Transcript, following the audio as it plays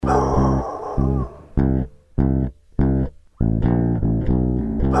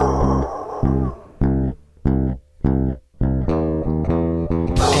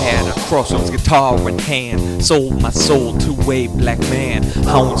At a crossroads, guitar in hand, sold my soul to a black man.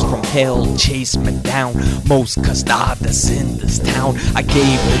 Hounds from hell chased me down, most custodes in this town. I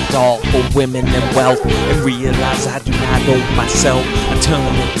gave it all for women and wealth, and realized I do not owe myself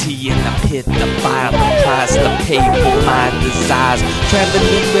eternity in the pit, the fire, the price to pay for my desires.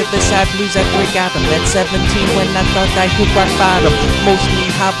 Traveling riverside blues at break out. I'm at 17 when I thought I hit rock bottom. Mostly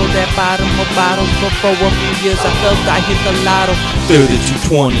hobbled at bottom of bottles. Before a few years I felt I hit the lotto.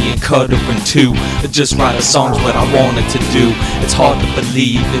 3220 and cut her in two. Just write a song's what I wanted to do. It's hard to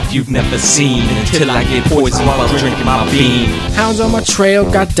believe if you've never seen until I get poisoned while drinking my bean. Hounds on my trail,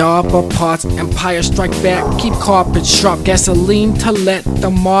 got double parts. Empire strike back, keep carpet sharp. Gasoline to let the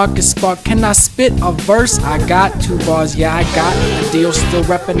market spark. Can I spit a verse? I got 2 bars, yeah I got a deal. Still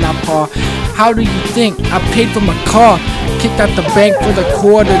reppin' that par. How do you think I paid for my car? Kicked out the bank with a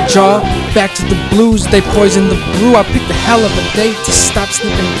quarter jar. Back to the blues, they poison the brew. I picked a hell of a day to stop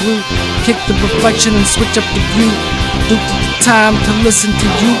sniffing glue. Kick the reflection and switch up the view. Duked the time to listen to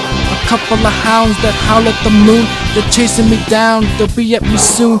you. A couple of hounds that howl at the moon. They're chasing me down, they'll be at me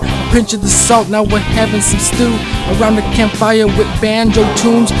soon. A pinch of the salt, now we're having some stew. Around the campfire with banjo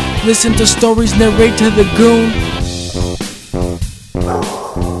tunes. Listen to stories, narrate to the goon.